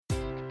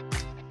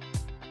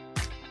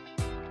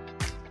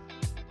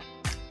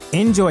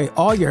Enjoy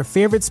all your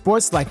favorite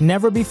sports like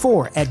never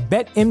before at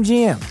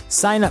BetMGM.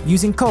 Sign up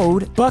using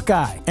code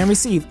Buckeye and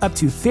receive up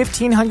to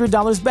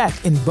 $1,500 back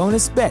in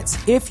bonus bets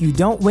if you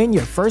don't win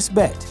your first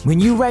bet. When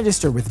you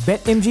register with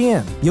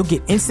BetMGM, you'll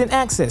get instant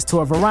access to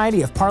a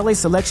variety of parlay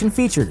selection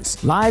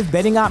features, live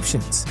betting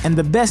options, and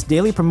the best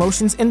daily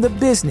promotions in the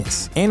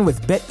business. And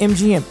with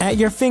BetMGM at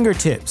your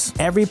fingertips,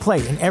 every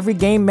play and every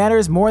game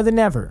matters more than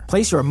ever.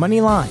 Place your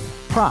money line,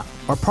 prop,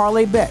 or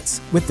parlay bets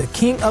with the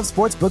king of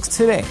sportsbooks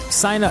today.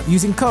 Sign up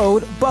using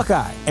code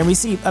Buckeye and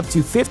receive up to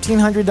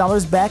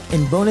 $1,500 back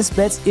in bonus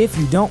bets if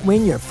you don't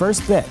win your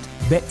first bet.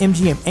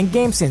 BetMGM and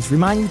GameSense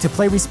remind you to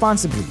play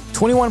responsibly.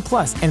 21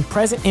 plus and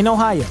present in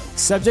Ohio,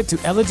 subject to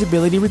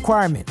eligibility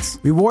requirements.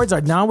 Rewards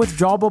are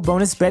non-withdrawable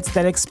bonus bets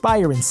that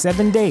expire in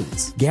 7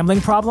 days. Gambling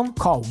problem?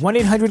 Call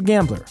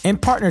 1-800-GAMBLER. In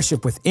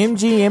partnership with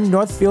MGM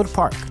Northfield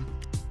Park.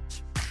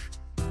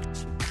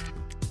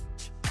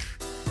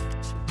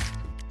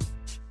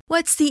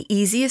 What's the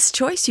easiest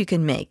choice you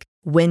can make?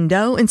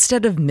 Window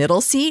instead of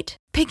middle seat?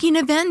 Picking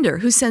a vendor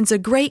who sends a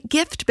great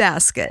gift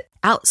basket?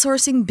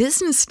 Outsourcing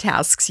business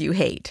tasks you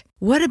hate?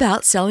 What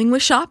about selling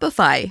with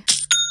Shopify?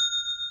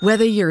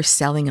 Whether you're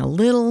selling a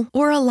little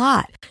or a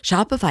lot,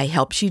 Shopify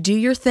helps you do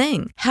your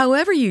thing,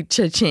 however you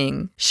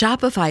cha-ching.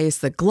 Shopify is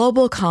the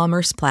global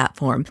commerce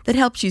platform that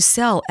helps you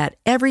sell at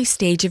every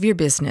stage of your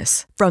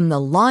business. From the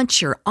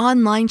launch your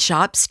online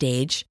shop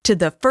stage to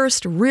the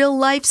first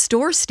real-life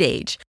store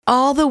stage,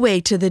 all the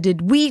way to the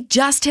did we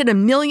just hit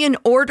 1 million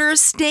orders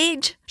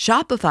stage?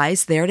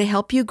 Shopify's there to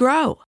help you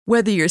grow.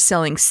 Whether you're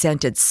selling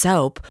scented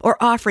soap or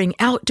offering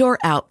outdoor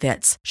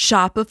outfits,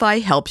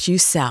 Shopify helps you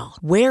sell.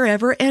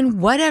 Wherever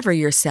and whatever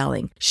you're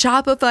selling,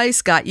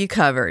 Shopify's got you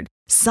covered.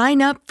 Sign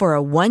up for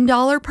a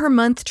 $1 per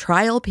month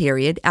trial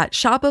period at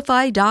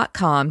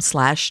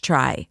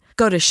shopify.com/try.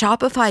 Go to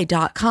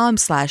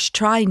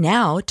shopify.com/try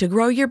now to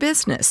grow your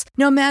business,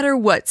 no matter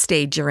what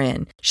stage you're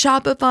in.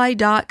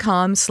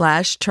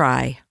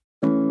 Shopify.com/try.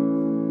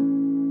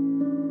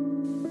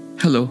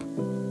 Hello,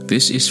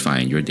 this is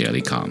Find Your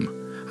Daily Calm.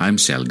 I'm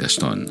Sel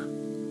Gaston.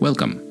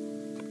 Welcome.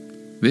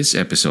 This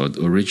episode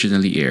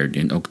originally aired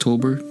in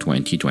October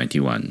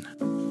 2021.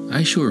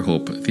 I sure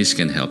hope this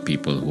can help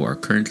people who are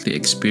currently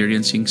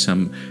experiencing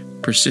some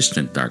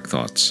persistent dark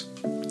thoughts.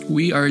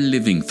 We are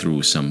living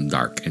through some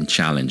dark and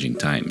challenging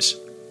times.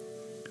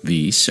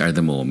 These are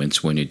the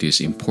moments when it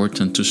is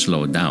important to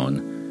slow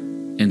down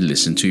and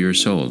listen to your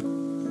soul.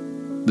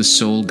 The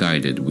Soul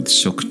Guided with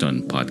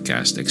Sukton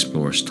podcast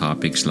explores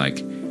topics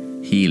like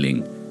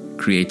healing,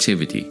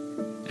 creativity,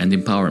 and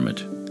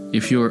empowerment.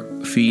 If you're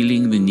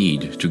feeling the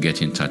need to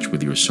get in touch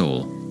with your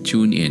soul,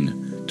 tune in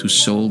to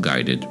Soul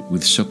Guided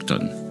with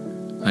Sukton.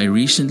 I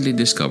recently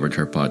discovered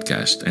her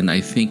podcast and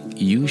I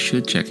think you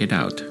should check it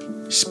out.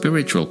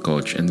 Spiritual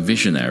coach and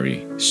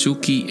visionary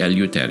Suki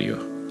Eleuterio,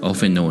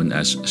 often known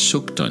as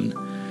Sukton,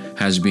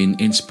 has been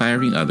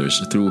inspiring others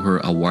through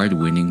her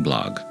award-winning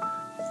blog,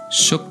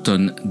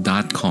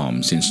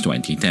 Sukton.com, since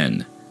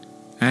 2010.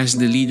 As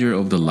the leader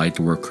of the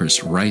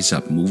Lightworkers Rise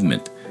Up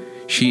movement,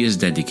 she is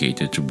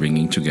dedicated to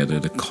bringing together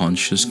the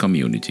conscious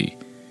community,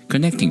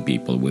 connecting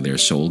people with their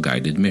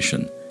soul-guided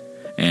mission,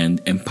 and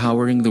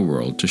empowering the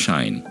world to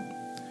shine.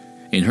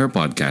 In her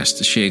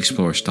podcast, she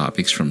explores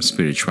topics from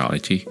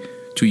spirituality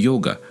to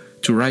yoga,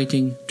 to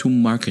writing, to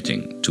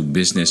marketing, to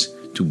business,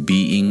 to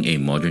being a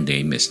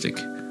modern-day mystic.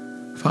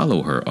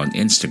 Follow her on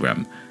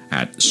Instagram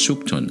at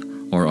Sukton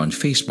or on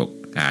Facebook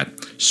at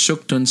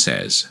Sukton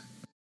Says.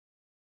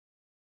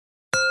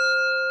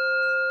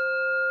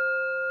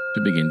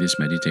 To begin this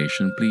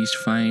meditation, please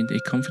find a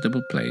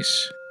comfortable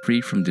place, free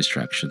from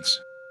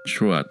distractions,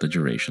 throughout the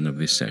duration of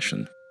this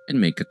session,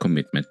 and make a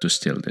commitment to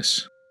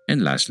stillness.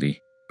 And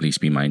lastly, please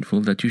be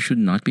mindful that you should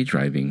not be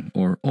driving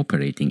or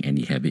operating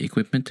any heavy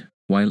equipment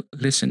while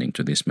listening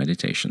to this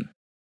meditation.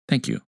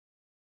 Thank you.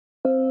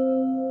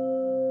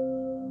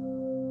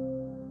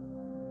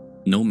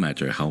 No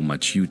matter how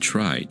much you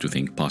try to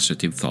think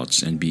positive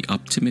thoughts and be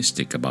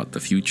optimistic about the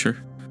future,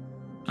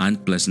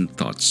 unpleasant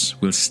thoughts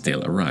will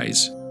still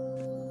arise.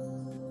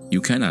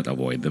 You cannot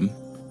avoid them,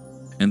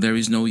 and there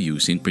is no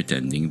use in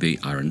pretending they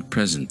aren't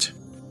present.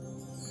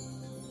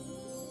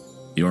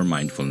 Your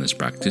mindfulness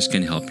practice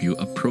can help you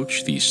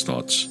approach these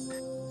thoughts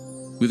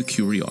with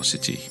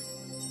curiosity.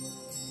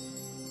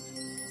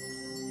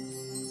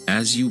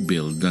 As you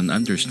build an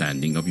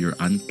understanding of your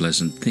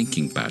unpleasant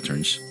thinking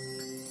patterns,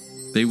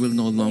 they will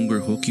no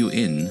longer hook you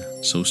in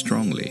so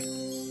strongly.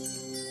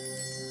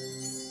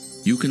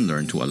 You can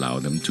learn to allow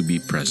them to be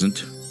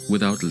present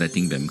without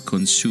letting them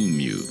consume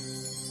you.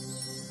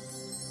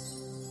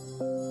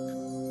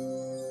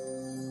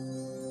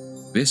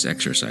 This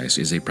exercise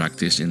is a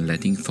practice in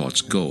letting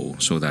thoughts go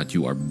so that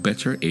you are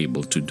better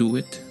able to do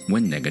it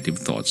when negative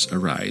thoughts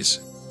arise.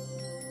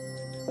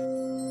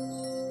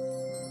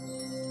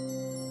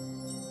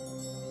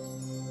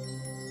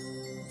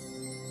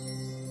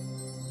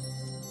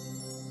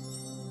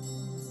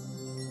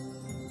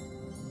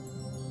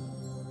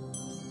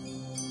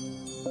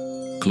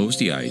 Close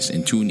the eyes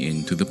and tune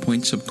in to the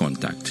points of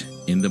contact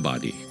in the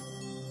body.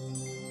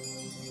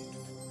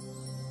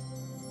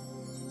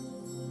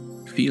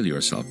 Feel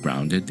yourself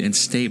grounded and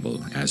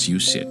stable as you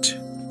sit.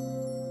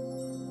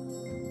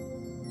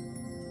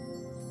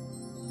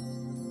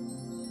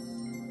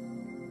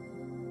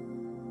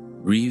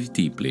 Breathe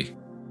deeply,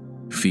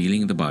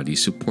 feeling the body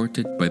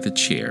supported by the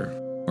chair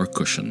or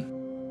cushion.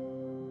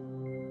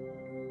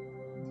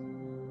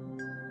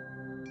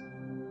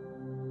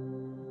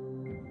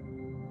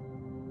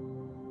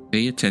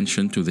 Pay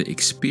attention to the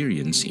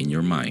experience in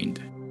your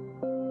mind.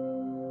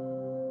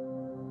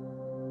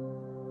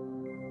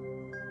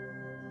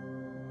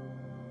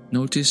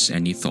 Notice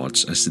any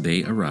thoughts as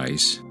they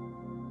arise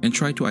and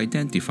try to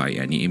identify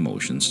any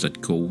emotions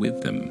that go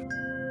with them.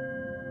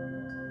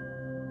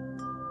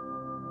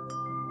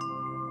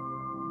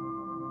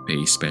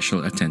 Pay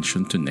special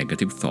attention to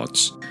negative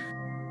thoughts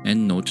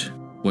and note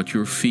what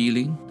you're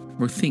feeling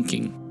or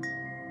thinking.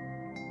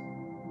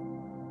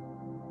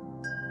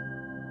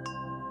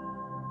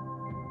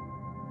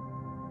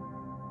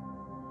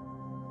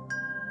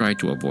 Try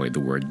to avoid the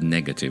word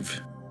negative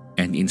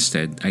and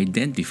instead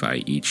identify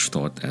each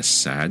thought as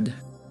sad,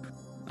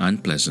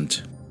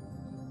 unpleasant,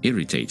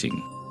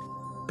 irritating,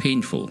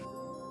 painful,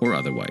 or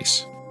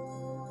otherwise.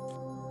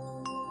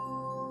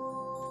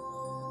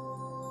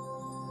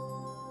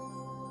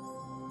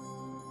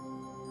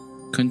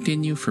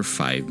 Continue for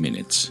 5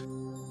 minutes,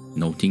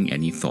 noting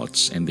any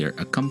thoughts and their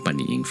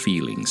accompanying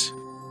feelings.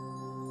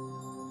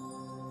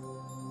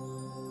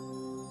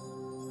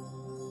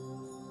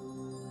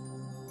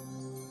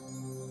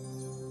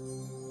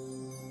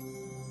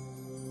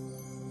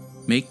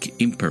 Make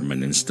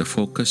impermanence the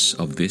focus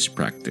of this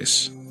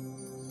practice.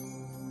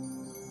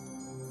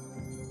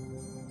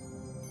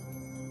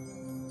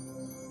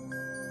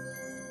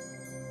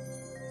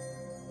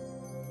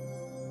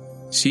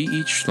 See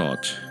each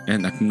thought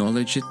and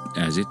acknowledge it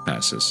as it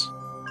passes.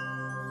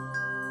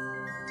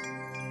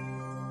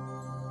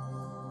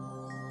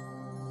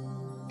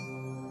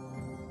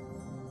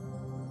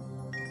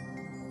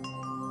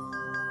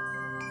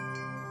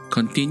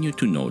 Continue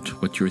to note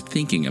what you're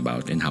thinking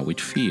about and how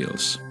it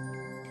feels,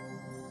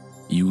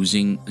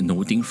 using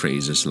noting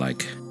phrases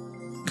like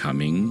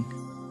coming,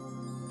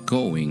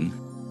 going,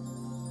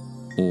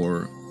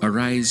 or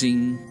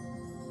arising,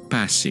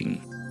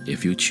 passing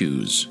if you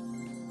choose.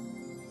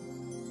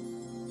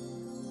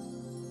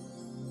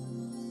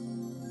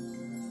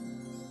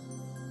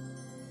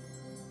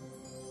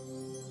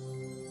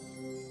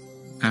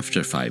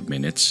 After 5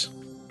 minutes,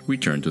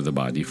 return to the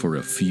body for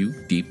a few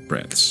deep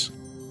breaths.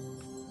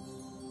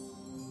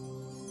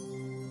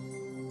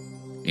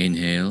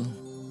 Inhale.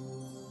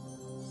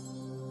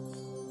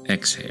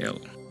 Exhale.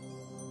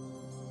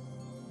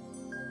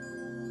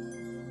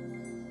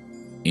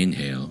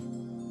 Inhale.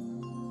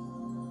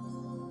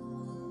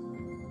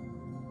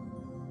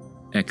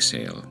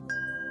 Exhale.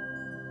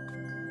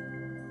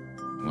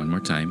 One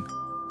more time.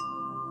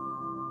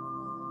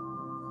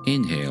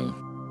 Inhale.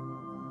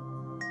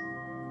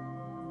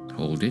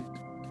 Hold it.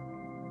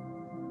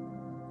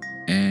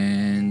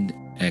 And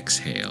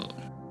exhale.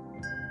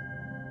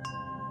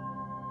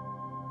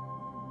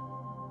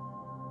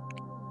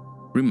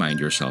 Remind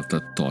yourself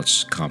that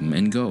thoughts come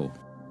and go,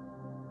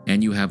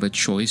 and you have a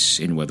choice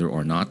in whether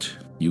or not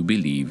you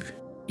believe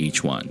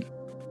each one.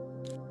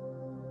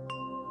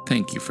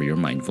 Thank you for your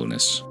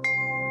mindfulness.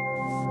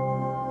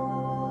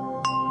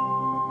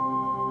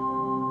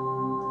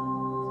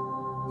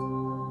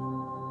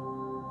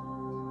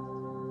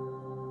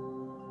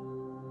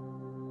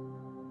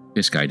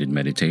 This guided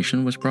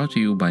meditation was brought to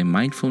you by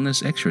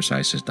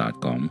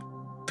mindfulnessexercises.com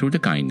through the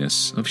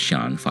kindness of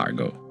Sean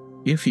Fargo.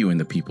 If you and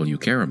the people you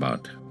care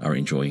about are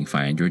enjoying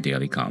Find Your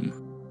Daily Calm,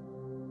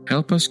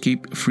 help us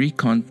keep free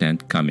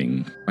content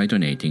coming by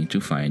donating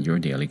to Find Your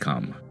Daily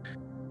Calm.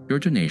 Your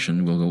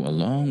donation will go a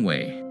long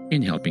way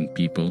in helping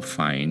people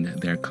find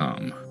their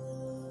calm.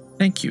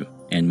 Thank you,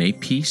 and may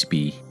peace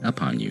be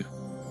upon you.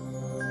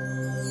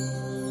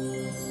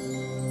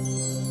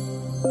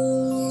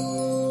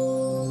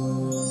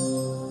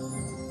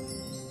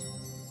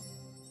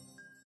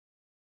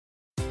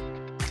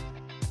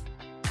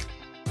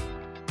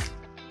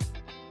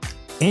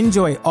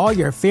 Enjoy all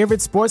your favorite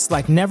sports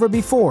like never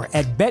before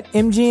at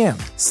BetMGM.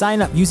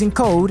 Sign up using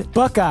code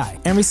Buckeye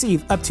and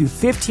receive up to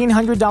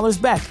 $1,500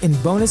 back in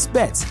bonus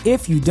bets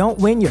if you don't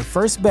win your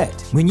first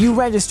bet. When you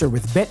register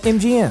with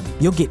BetMGM,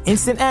 you'll get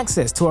instant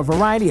access to a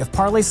variety of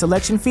parlay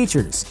selection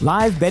features,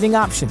 live betting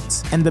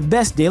options, and the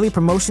best daily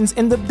promotions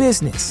in the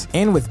business.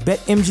 And with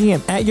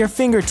BetMGM at your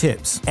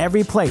fingertips,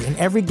 every play and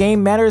every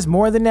game matters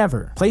more than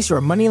ever. Place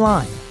your money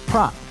line,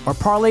 prop, or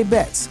parlay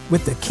bets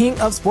with the king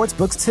of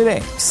sportsbooks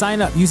today.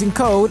 Sign up using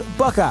code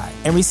Buckeye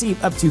and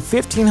receive up to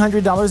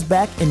 $1,500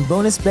 back in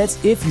bonus bets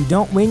if you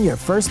don't win your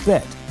first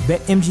bet.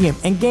 BetMGM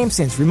and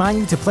GameSense remind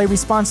you to play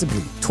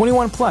responsibly.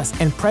 21 plus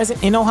and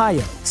present in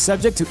Ohio,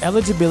 subject to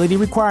eligibility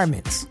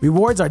requirements.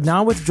 Rewards are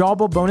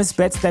non-withdrawable bonus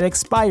bets that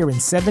expire in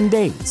 7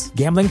 days.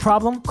 Gambling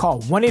problem?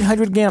 Call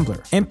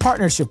 1-800-GAMBLER. In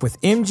partnership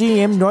with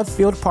MGM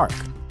Northfield Park.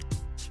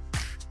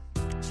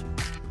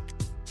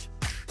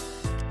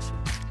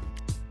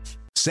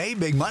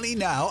 Save big money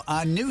now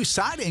on new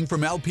siding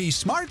from LP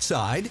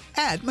SmartSide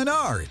at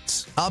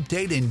Menards.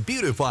 Update and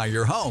beautify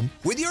your home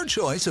with your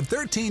choice of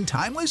 13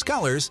 timeless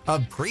colors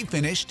of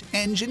pre-finished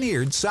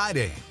engineered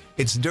siding.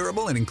 It's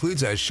durable and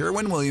includes a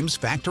Sherwin-Williams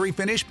factory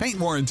finish paint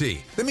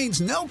warranty that means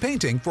no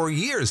painting for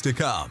years to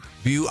come.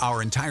 View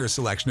our entire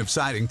selection of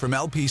siding from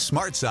LP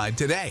SmartSide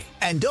today.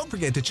 And don't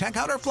forget to check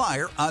out our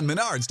flyer on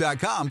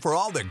Menards.com for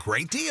all the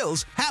great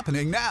deals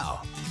happening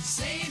now.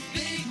 Save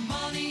big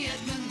money at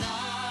Menards.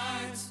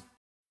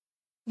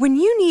 When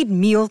you need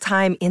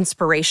mealtime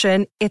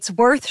inspiration, it's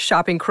worth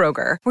shopping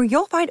Kroger, where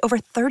you'll find over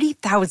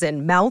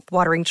 30,000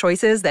 mouth-watering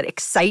choices that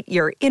excite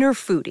your inner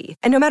foodie.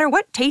 And no matter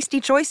what tasty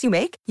choice you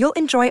make, you'll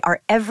enjoy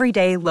our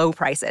everyday low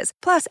prices,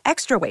 plus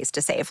extra ways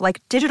to save,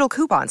 like digital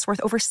coupons worth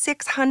over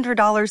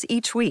 $600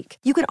 each week.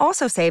 You can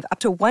also save up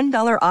to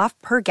 $1 off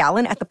per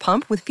gallon at the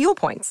pump with fuel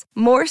points.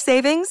 More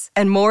savings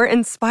and more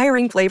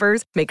inspiring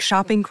flavors make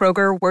shopping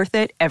Kroger worth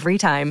it every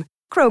time.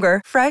 Kroger,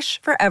 fresh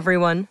for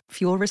everyone.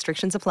 Fuel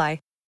restrictions apply.